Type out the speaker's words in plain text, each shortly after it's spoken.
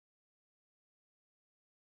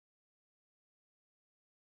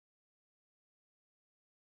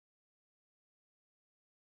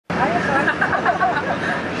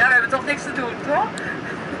Ja, we hebben toch niks te doen, toch?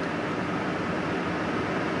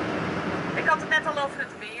 Ik had het net al over het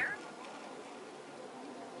weer.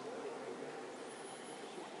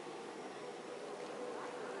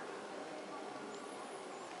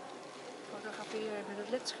 Fotografeer je met het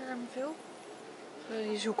ledscherm veel?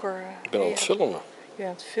 Je zoeker. Ik ben aan het filmen. Je bent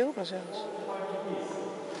aan het filmen zelfs.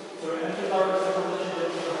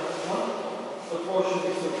 The portion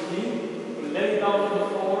is so clean, we lay it down on the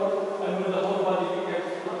floor, and with the whole body we get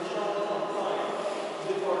showers on side.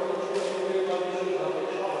 Before the body should have a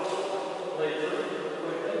shower. Later,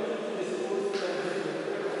 when temperature is full,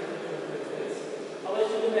 I'll let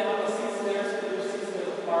you know they have a system there, so there's a system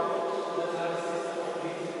of marble that has a system of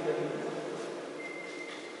heating the heat.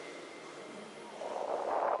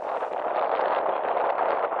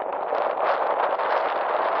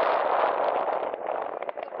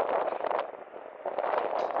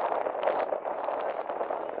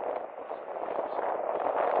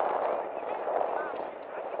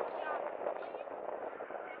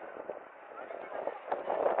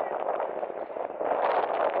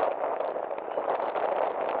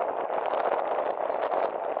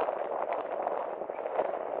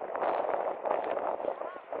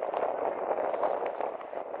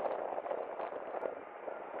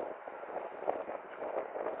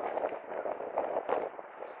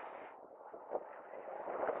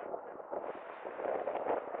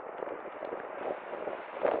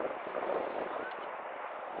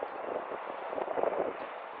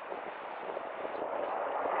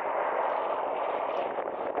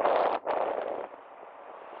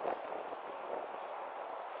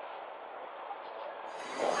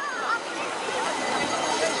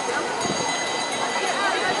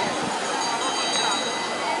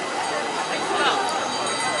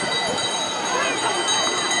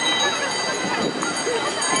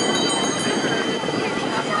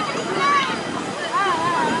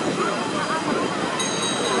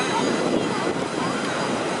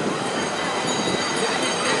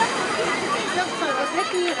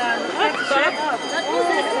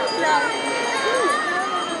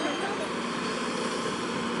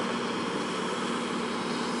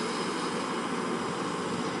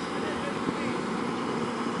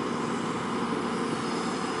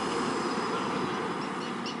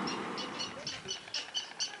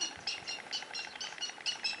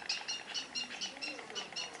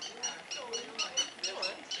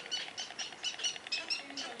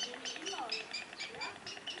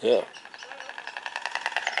 Ja.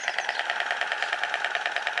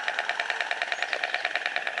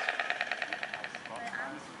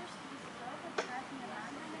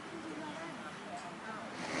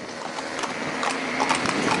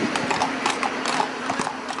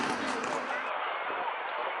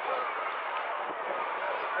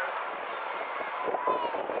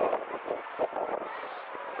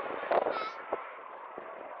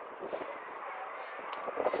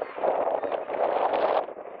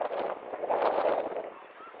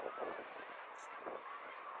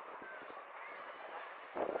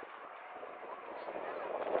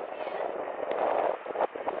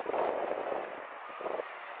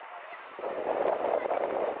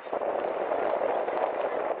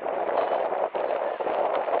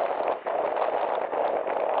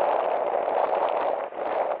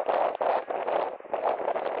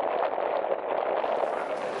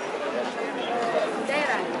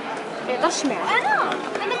 تسمع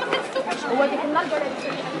انا ما كنتش هو ديك النهار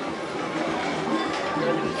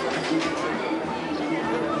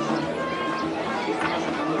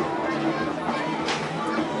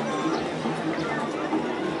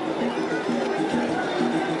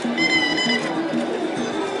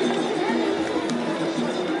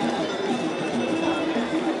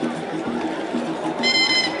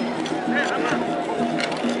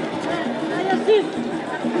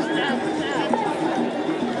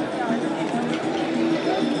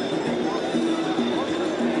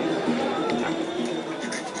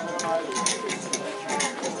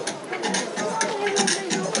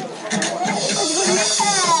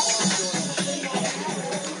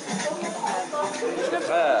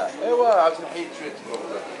ايوا عاود نحيد شويه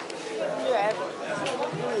الكوره.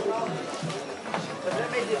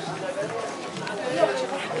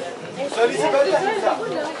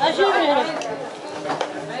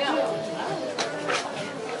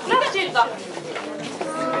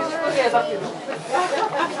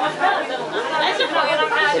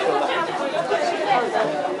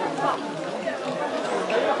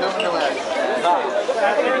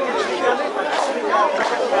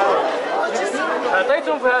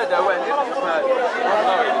 اعطيتهم في هذا وعندي في هذا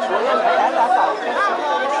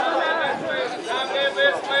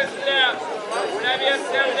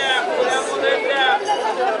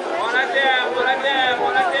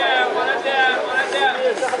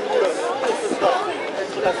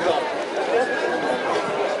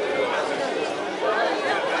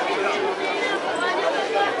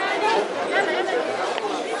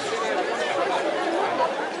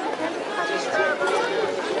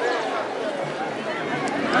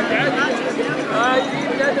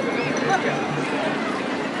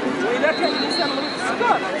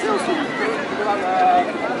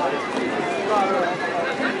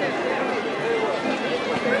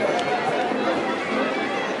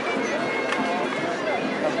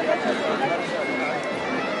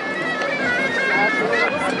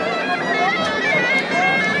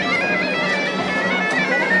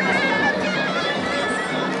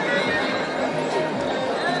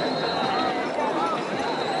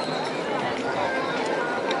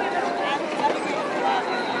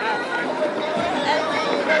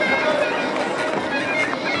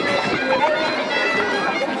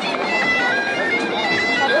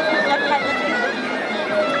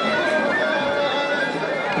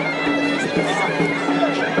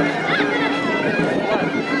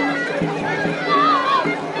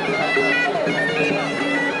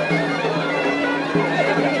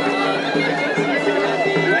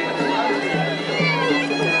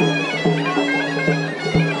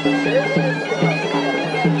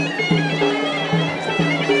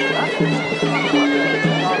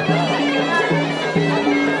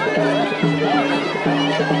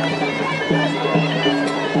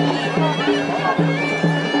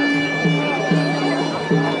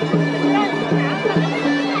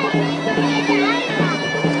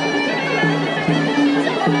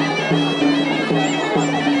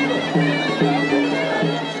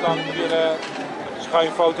Als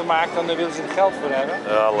je een foto maakt, dan willen ze er geld voor hebben.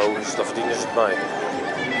 Ja, logisch, daar verdienen ze het bij.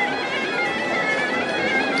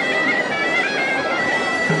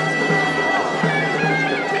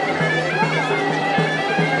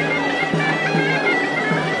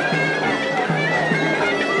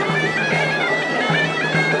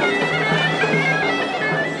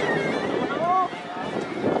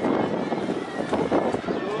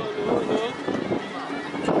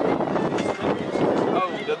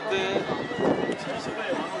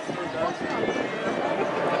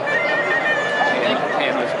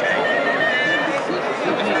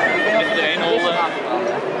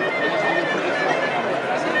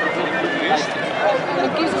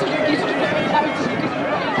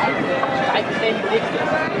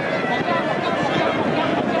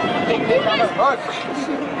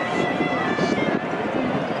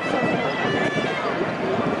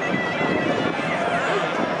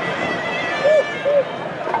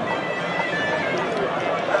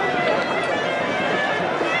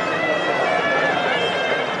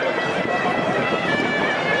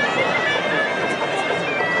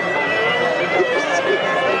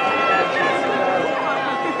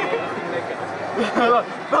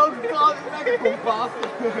 Welke klaar is lekker kompas?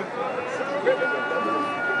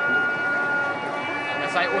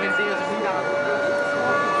 En zij oriënteren zich niet aan het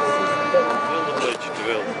Een beetje te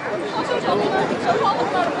veel. Zo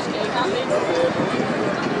handig maar misschien aan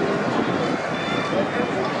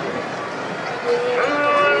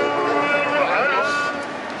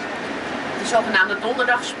de zogenaamde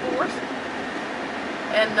donderdagspoort.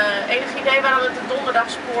 En enig idee waarom het de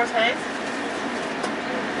donderdagspoort heet?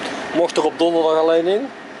 Mocht er op donderdag alleen in?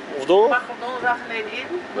 Of door? Mag er op donderdag alleen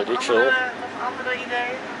in? Weet ik Nog veel. andere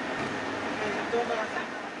ideeën? Donderdag.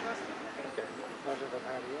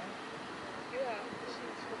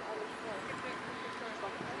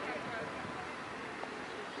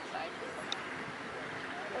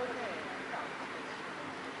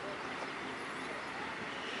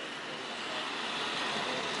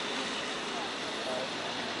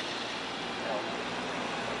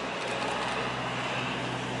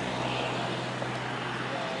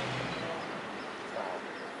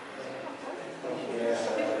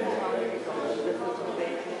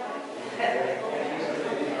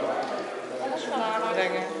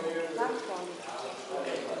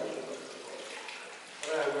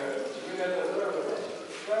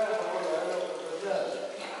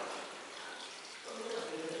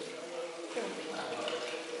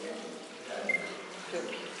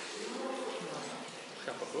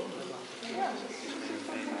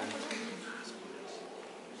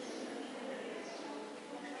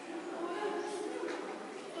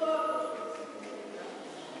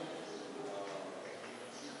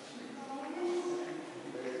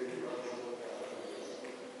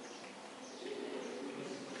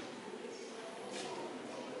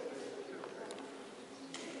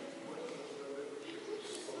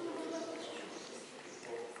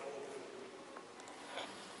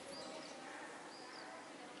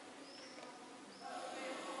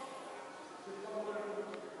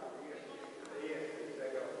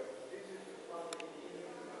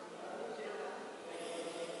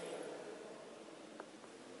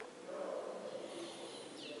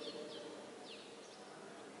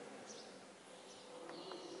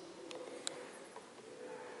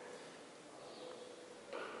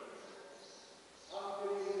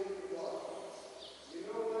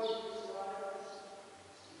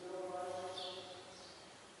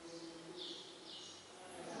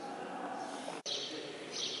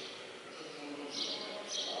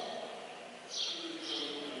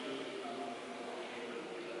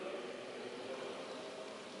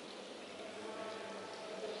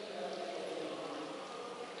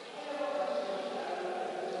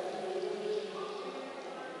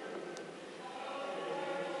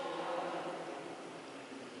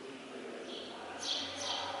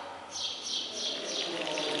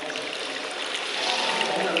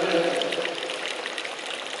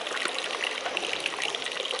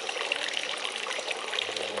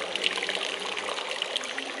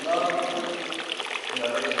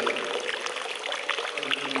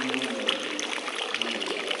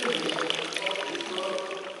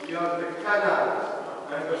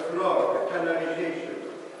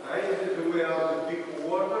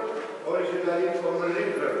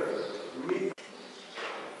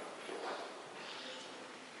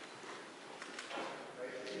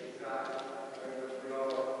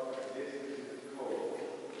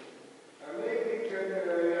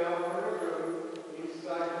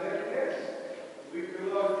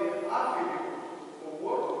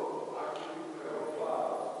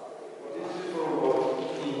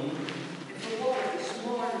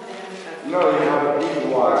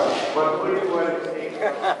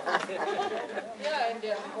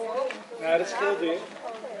 Ja, dat scheelt weer.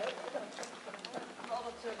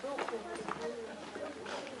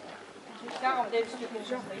 Daarom deze stukje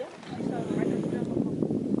zachter, ja?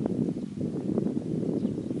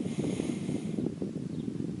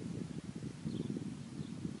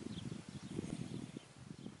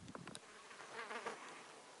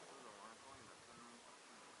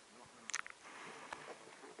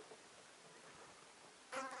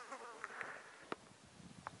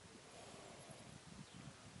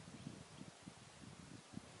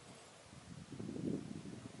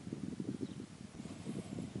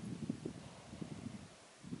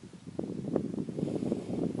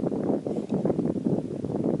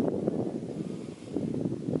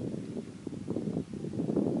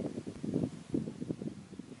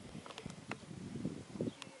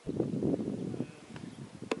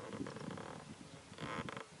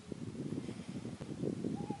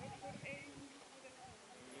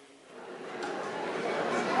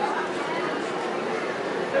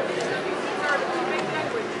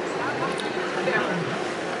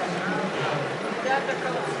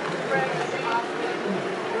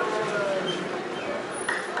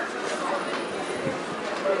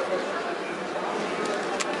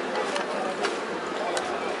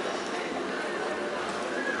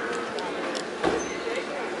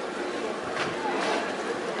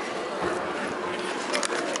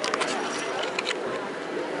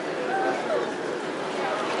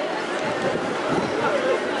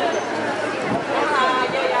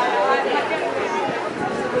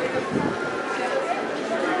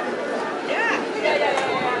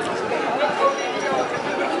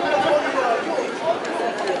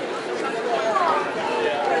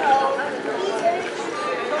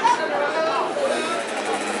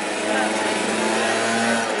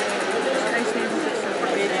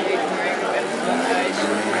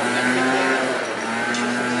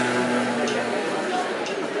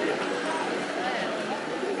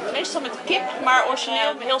 Meestal met kip, maar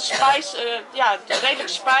origineel heel spice, ja, redelijk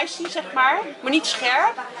spicy zeg maar niet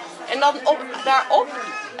scherp. En dan daarop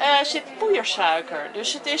zit poeiersuiker.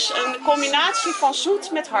 Dus het is een combinatie van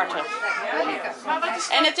zoet met hartig.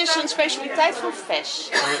 En het is een specialiteit van Ves.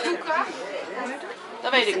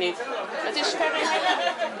 Dat weet ik niet. Het is verder...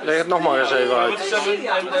 Leg het nog maar eens even uit. Het is een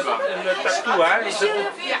tattoo, hè?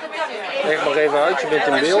 Leg het maar even uit, je bent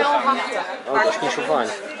in beeld. Oh, dat is niet zo fijn.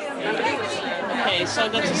 Okay, so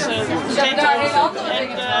that is potato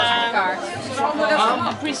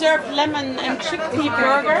and preserved lemon and chickpea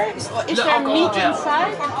burger. Is there meat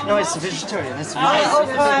inside? No, it's vegetarian. It's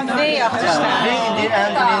Ook nee achter staan. in the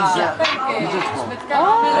end means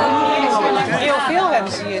Heel veel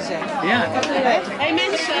hebben ze hier, zeg. yeah. Hey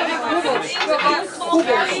mensen,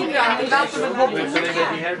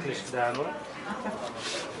 Die hert is gedaan, hoor.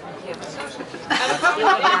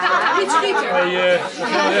 Niet schieten. Hey,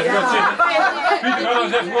 Pieter, ga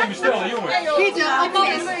eens even gewoon bestellen, jongen. Pieter,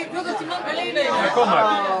 ik wil dat die man alleen neemt. Ja, kom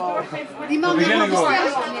maar. Die man wil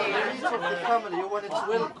bestellen. Family, you want it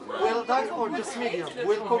well done or just medium?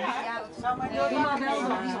 Well cooked?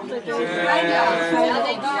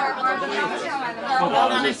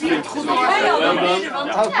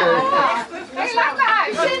 Okay.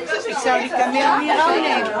 Ik zou die kameel hier ook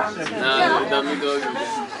nemen. Nou, dat moet ook.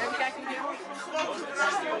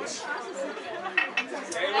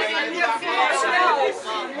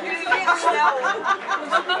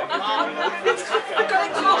 Dan kan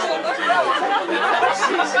ik er nog zonder.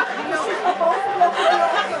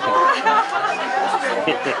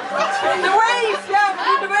 De wave, ja,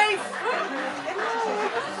 de wave.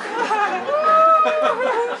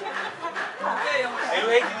 En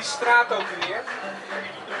hoe heet die straat ook weer?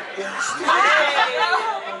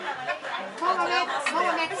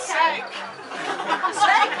 Mohammed Zeik.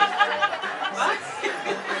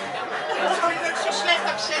 zo'n slecht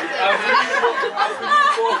accent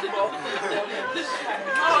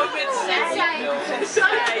Oh, met Zo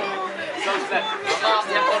slecht.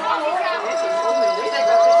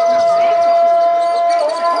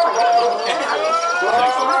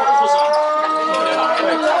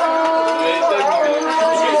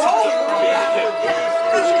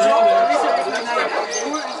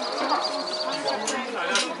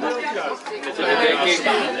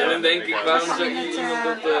 En dan denk ik, waarom zou je iemand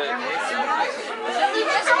dat...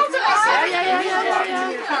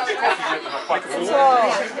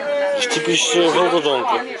 Dat is typisch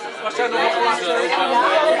Vulderdonker.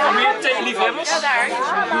 Meer theeliefhebbers? Ja, daar.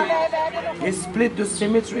 He split the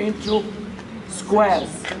cemetery into squares.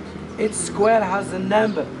 Each square has a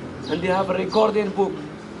number, and they have a recording book.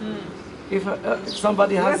 If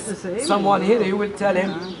somebody has someone here, he will tell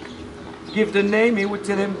him give the name, he would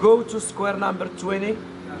tell him, go to square number 20,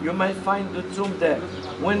 you might find the tomb there.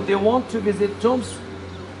 When they want to visit tombs,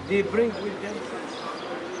 they bring with them.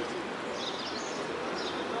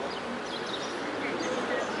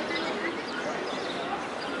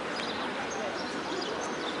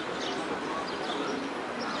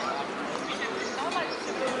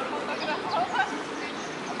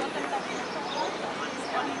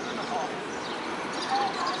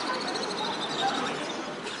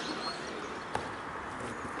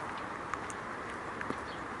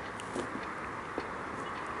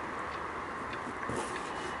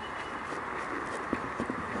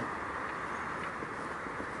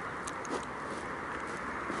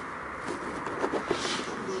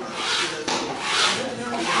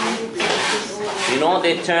 You know,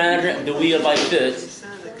 they turn the wheel by foot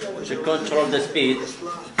to control the speed.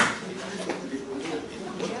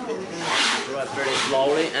 Very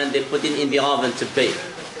slowly, and they put it in the oven to bake.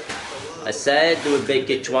 I said they will bake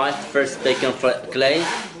it twice. First bacon for clay,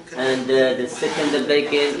 and the second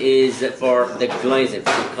bacon is for the glazing,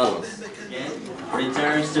 for the colors.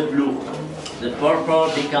 Returns to blue. The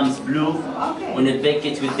purple becomes blue when you bake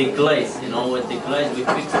it with the glaze. You know, with the glaze we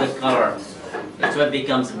fix the color. That's what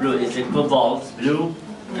becomes blue. It's a cobalt blue,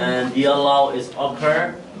 and the yellow is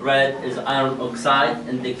ochre, red is iron oxide,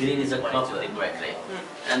 and the green is a copper. Correctly.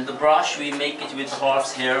 And the brush, we make it with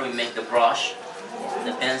horse hair. We make the brush,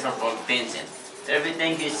 the pencil for painting.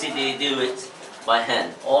 Everything you see, they do it by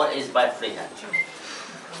hand. All is by freehand.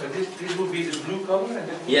 So this will be the blue color? And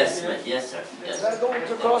Yes, yes, sir. Yes. We're going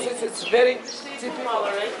to cross it. It's very typical.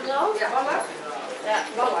 No? Ja, ballen? Ja,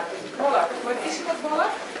 ballen. Ballen. Maar is het wat ballen?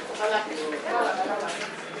 Ballen.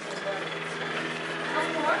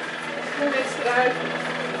 Hoe is het eruit?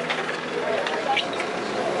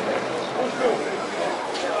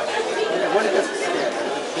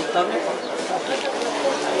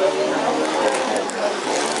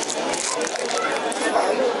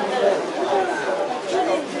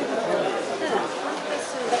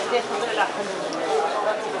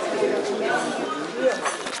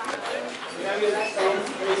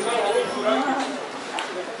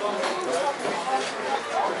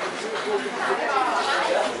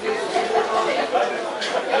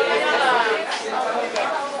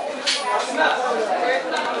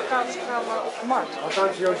 Gaan we op de markt.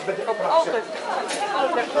 Althans, Joost, met de opdracht. Altijd.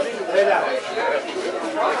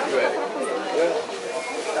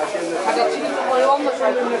 Maar dat ziet er toch wel heel anders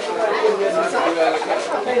uit.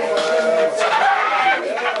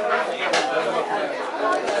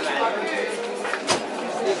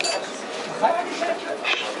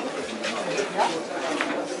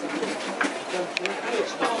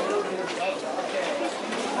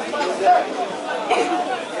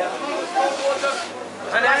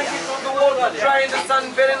 And I get from the water, dry in the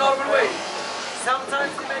sun, very normal way.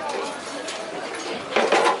 Sometimes you make it.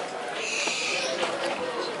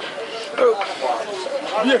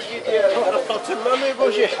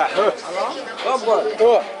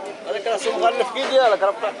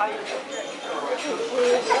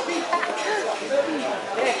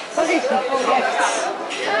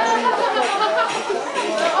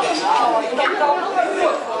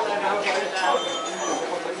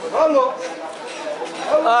 Hallo.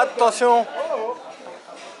 Attention!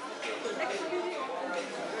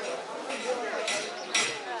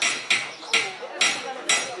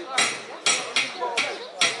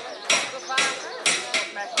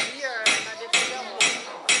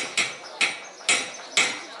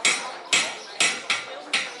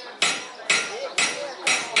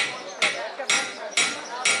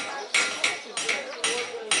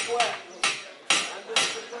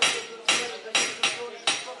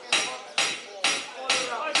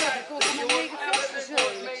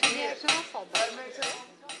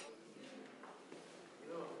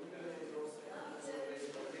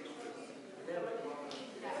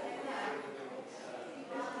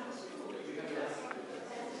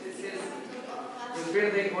 The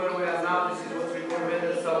building where we are now, this is what we call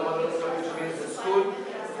Meknes, which means a school.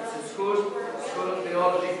 It's a school of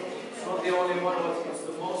theology. It's not the only one, but it's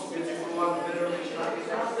the most beautiful one, very rich.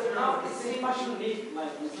 Now it's unique.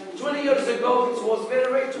 20 years ago, it was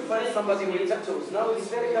very rare to find somebody with tattoos. Now it's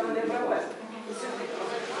very common everywhere.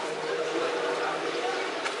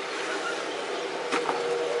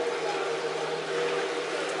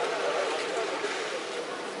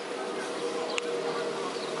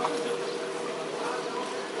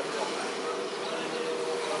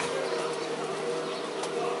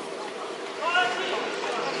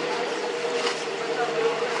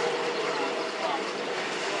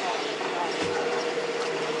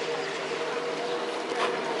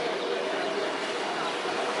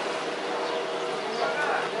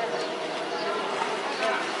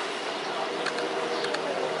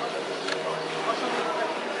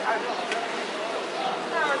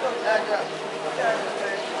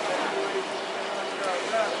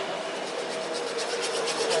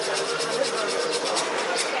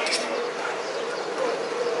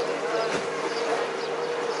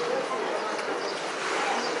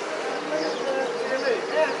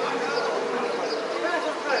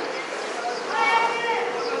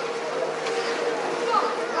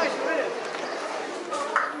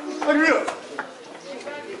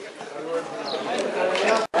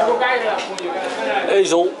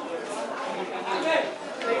 Ezel.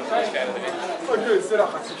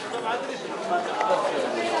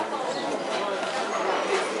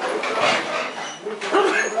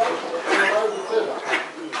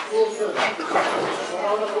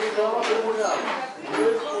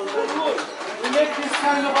 We make this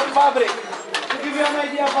kind of a fabric to give you an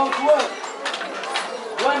idea about work.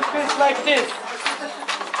 One piece like this.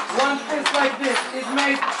 One piece like this is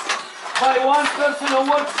made by one person who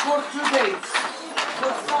works for 2 days.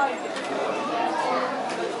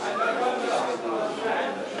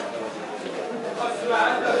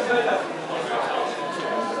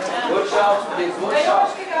 Watch out, please. Watch out.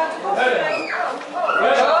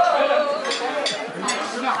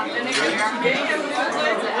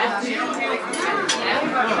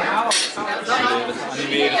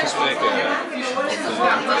 Animeren gesprekken.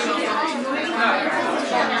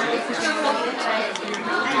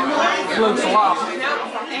 Leuk salaat.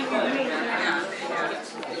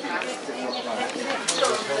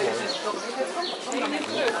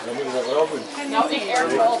 Dan moeten we dat wel doen. Nou, ik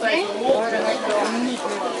erg me altijd rot. Niet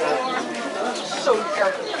zo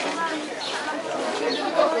erg.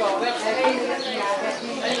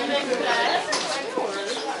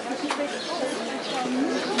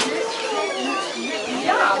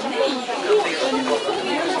 Ja, nee.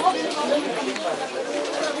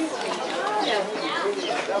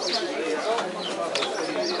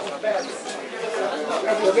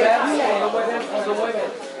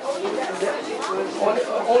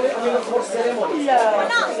 Only for ceremonies.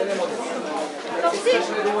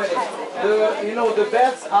 Especially the wedding. You know, the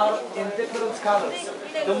beds are in different colors.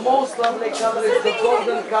 The most lovely color is the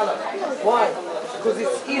golden color. Why? Because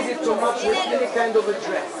it's easy to match with any kind of a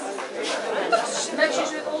dress.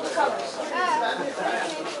 Matches with all the colors.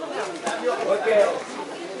 Okay.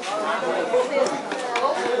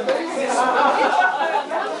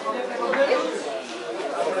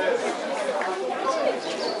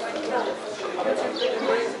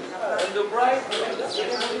 And the bride, the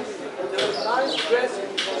nice dress,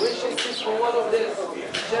 when she sits on one of these,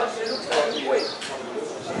 she looks like a queen.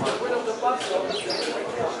 She's the queen of the past. And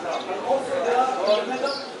also there are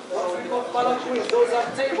what we call palanquins. Those are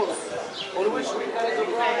tables on which we carry the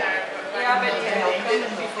bride. Ja, bij die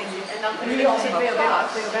en dan kun je ook zitten weer bij.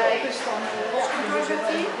 Dus dan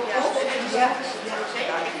ja.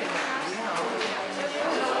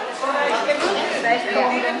 Ik heb ook bij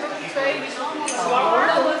twee, die is allemaal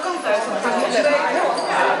de andere kant uit.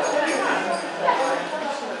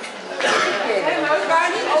 Helemaal waar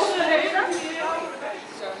niet overgegeven.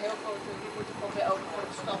 Zo heel groot, die moet er gewoon bij elke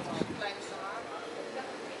grote stad als een kleine salaat.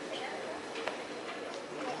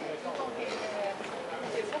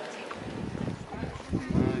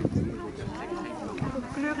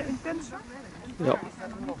 Kleuren intenser? Ja.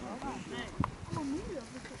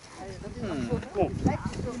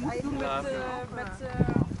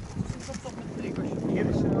 Hier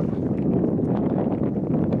is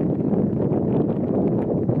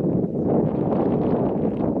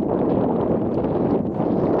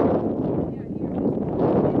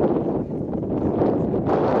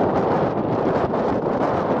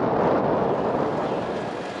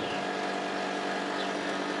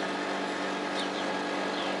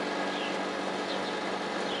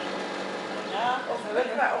Of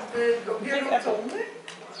de rotonde?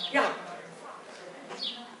 Ja.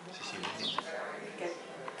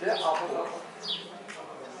 De appel.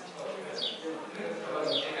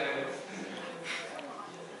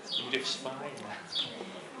 Je moet even zwaaien.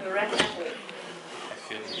 De red apple.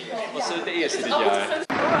 Was het de eerste dit jaar? We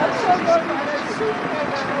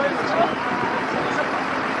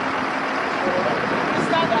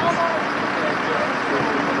staan er allemaal.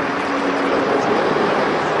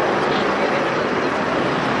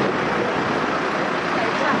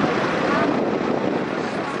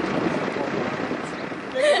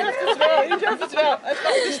 Je durft het wel.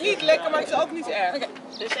 Het is niet lekker, maar het is ook niet erg. Okay.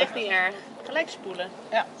 Het is echt niet erg. Gelijk spoelen.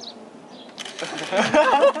 Ja.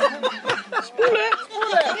 Spoelen,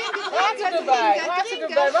 spoelen. Water erbij, water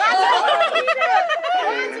erbij, water erbij.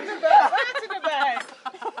 Water erbij,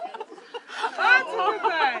 water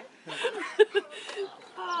erbij.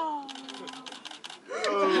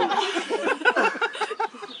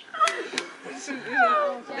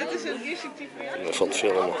 Dit is Van het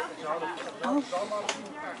filmen. Oh.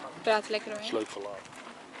 Praat lekker Dat is doorheen. leuk voor later.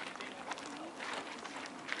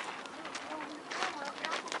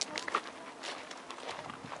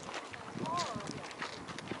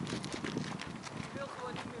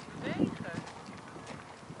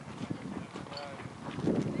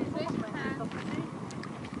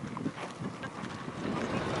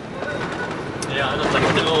 Ja, dat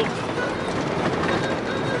lijkt erop.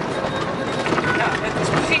 Ja, het is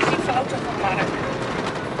precies die foto van Mark.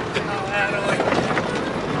 Nou, Roy.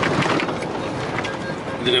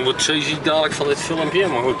 Iedereen wordt zeeziek dadelijk van dit filmpje,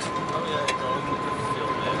 maar goed.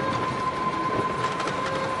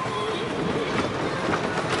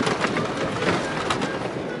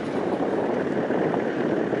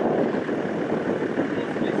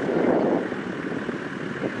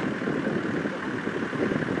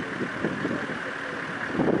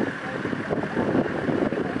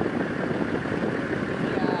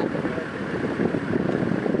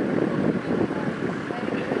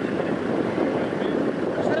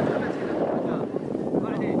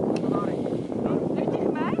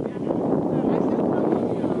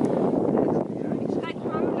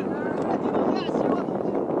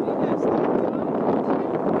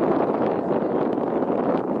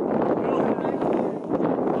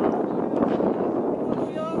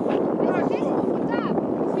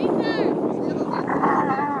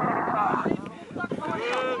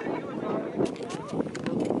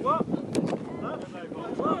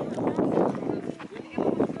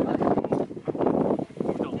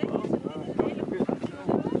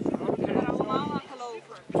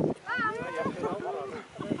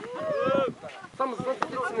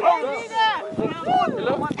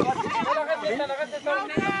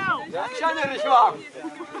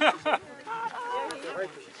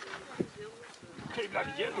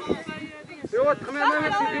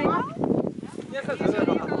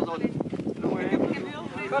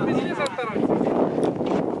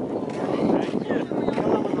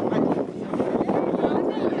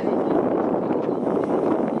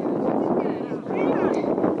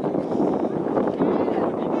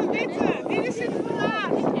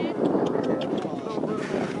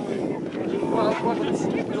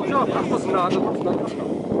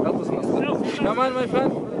 Come on, my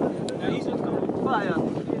friend.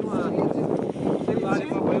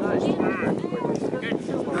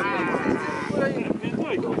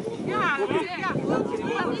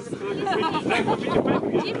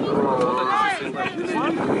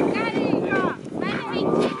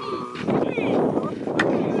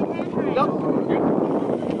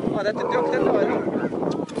 Dat is ook heel mooi.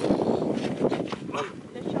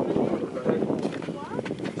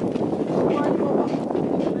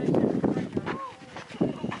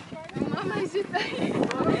 Mama zit bij.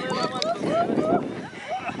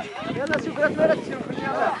 يلا شوف رات مرات تشرب في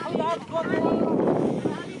النيابة.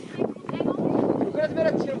 رات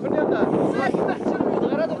مرات تشرب في النيابة.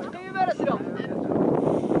 غير هذا تقييم ولا سلام.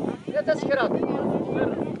 يا تسكرات.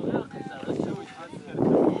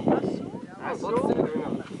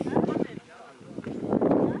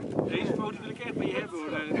 Deze foto wil ik echt bij je hebben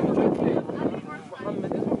hoor.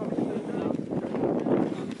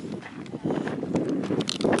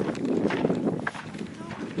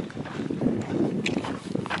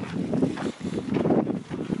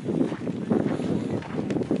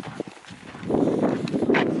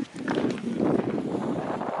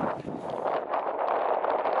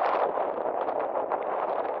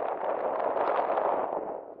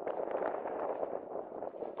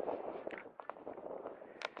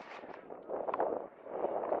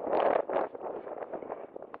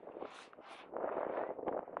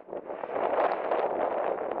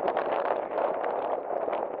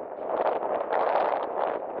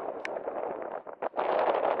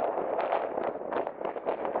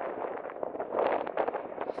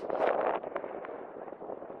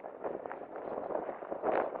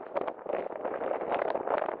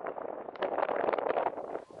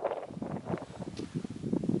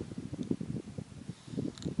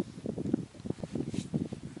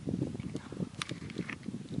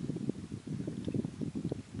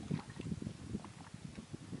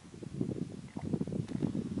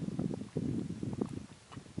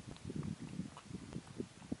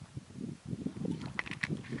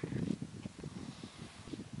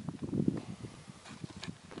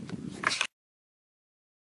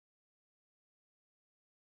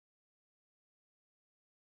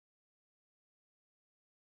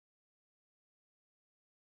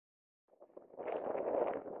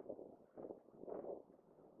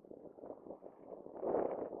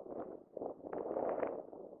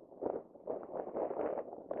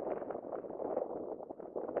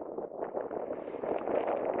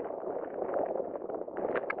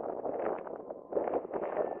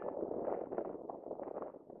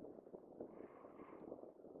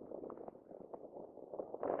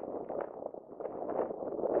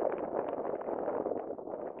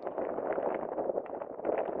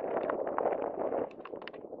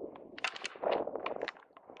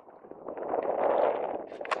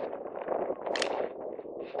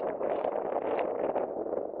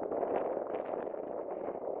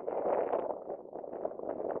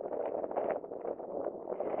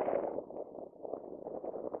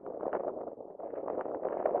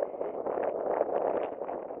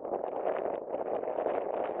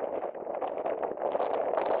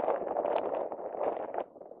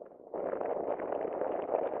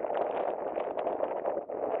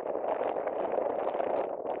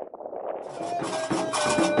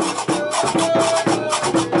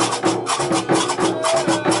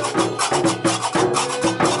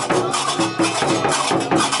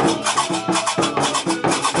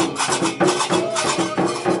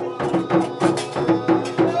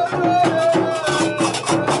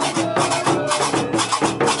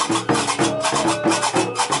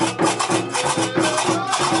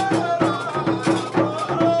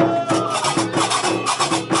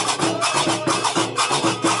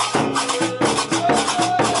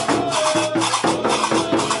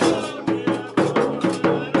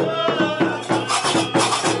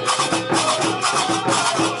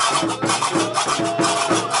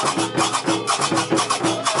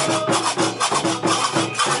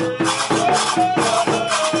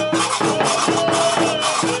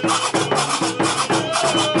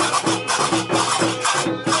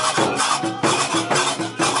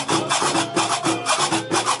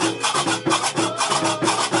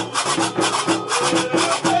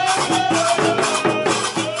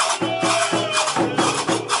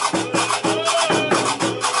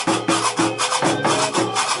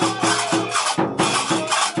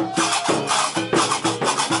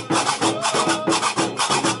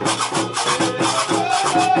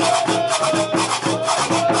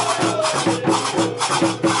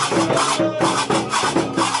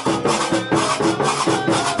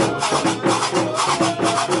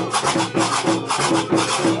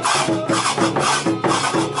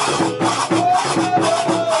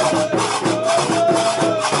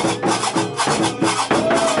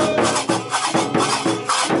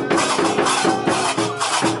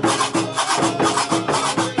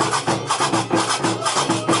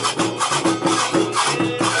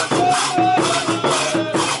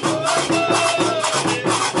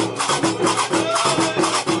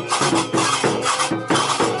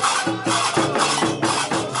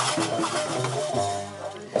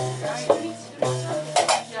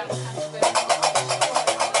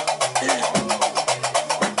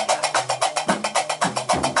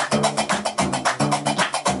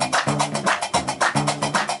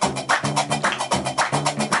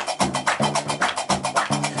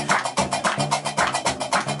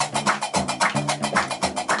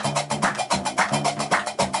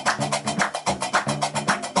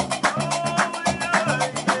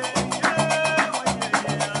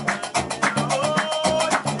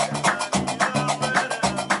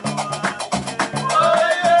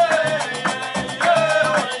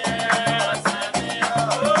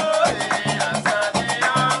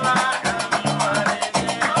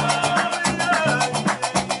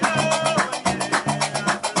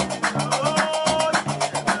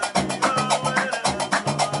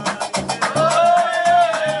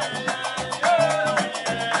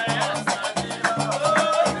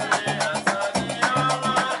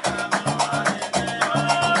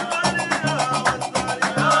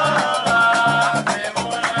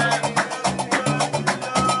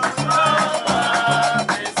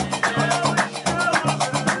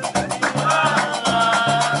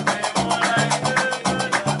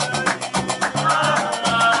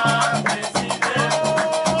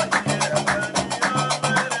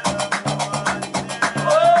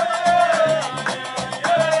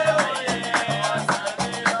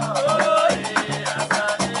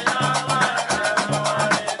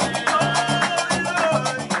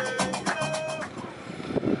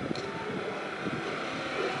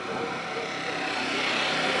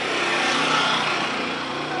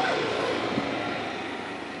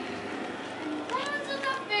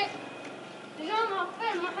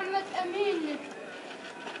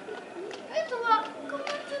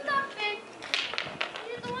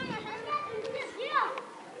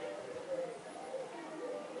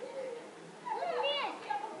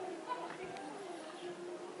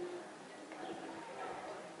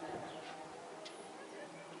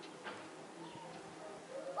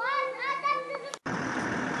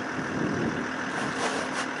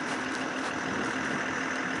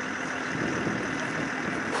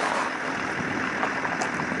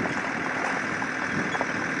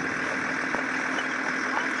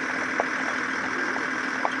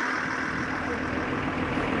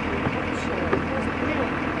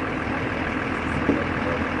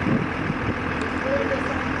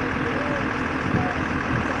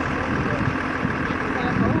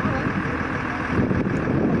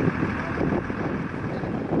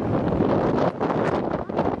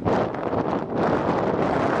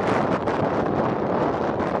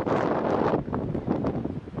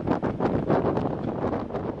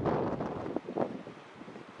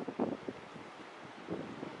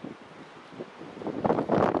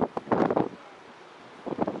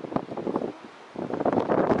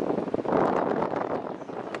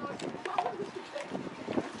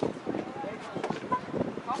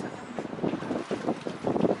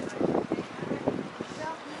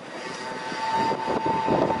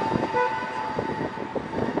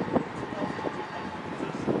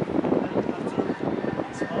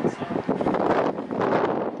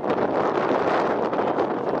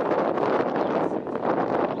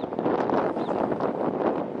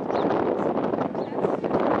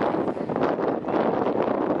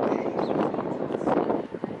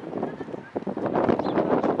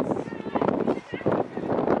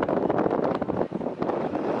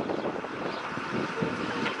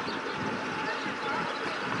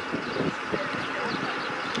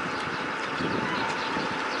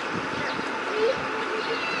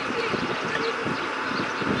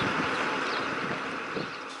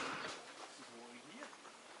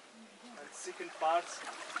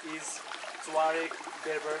 part is Tuareg,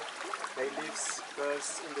 Berber. They live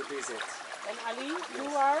first in the desert. And Ali, you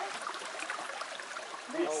are?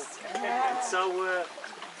 And so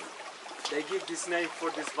they give this name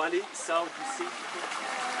for this valley. So you see.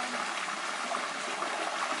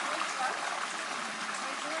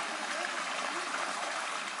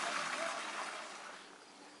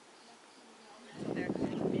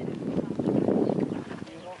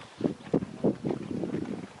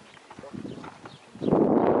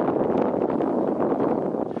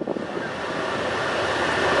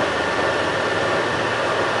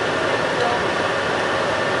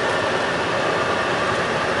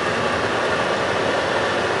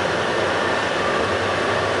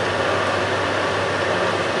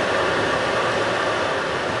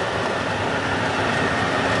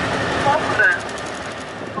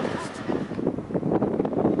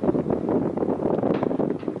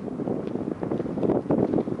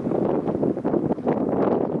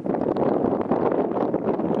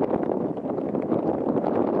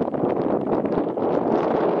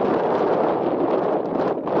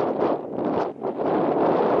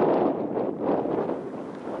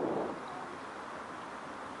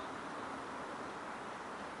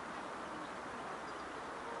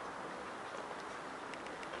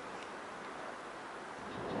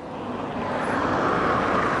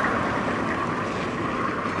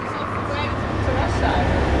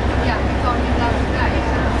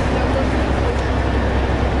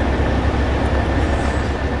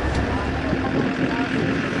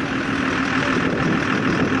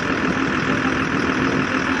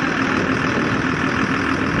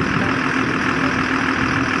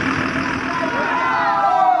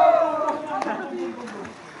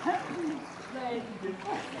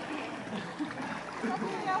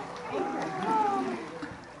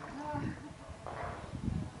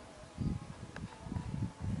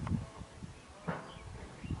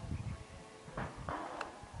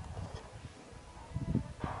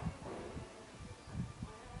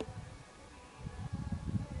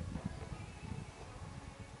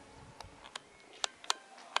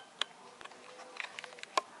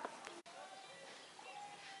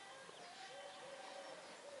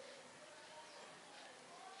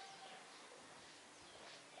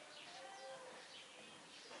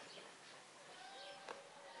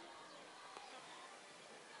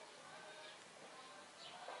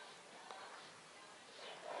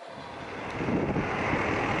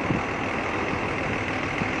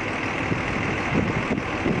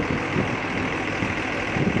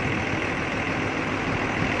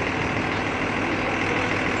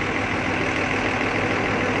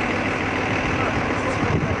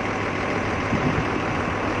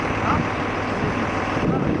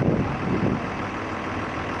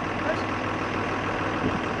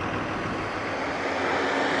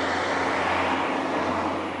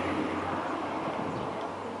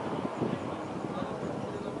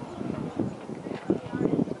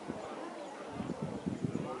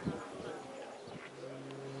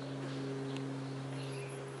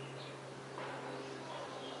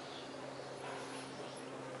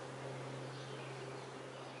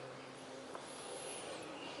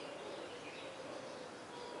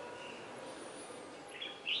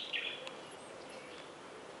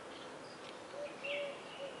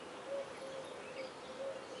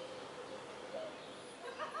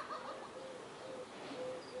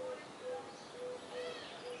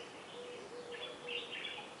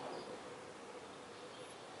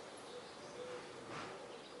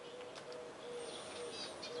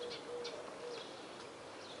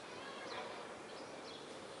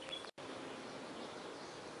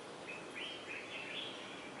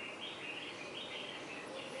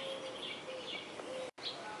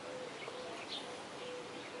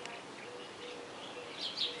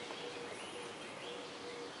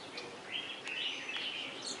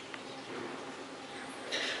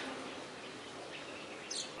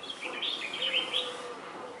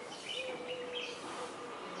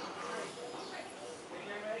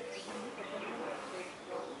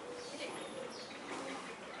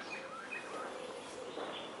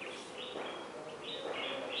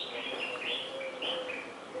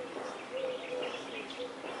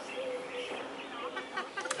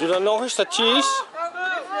 Doe dan nog eens dat cheese.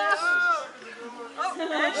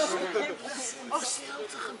 Oh,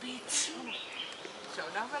 stiltegebied. Zo,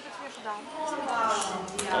 nou heb ik het weer gedaan.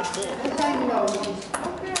 Dat zijn de loodjes.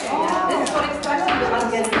 Dit is wat ik straks in de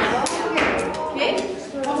hand heb. Oké?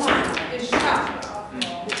 Dus ja.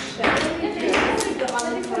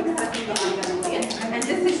 And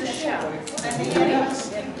this is a shell.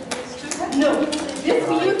 No, this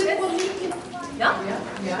we use it for meat. Yeah?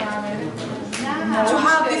 To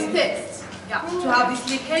have this text. Yeah, to have this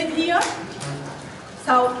little cave here.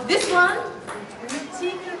 So this one,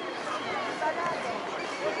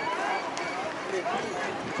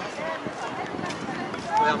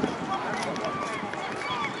 Ja.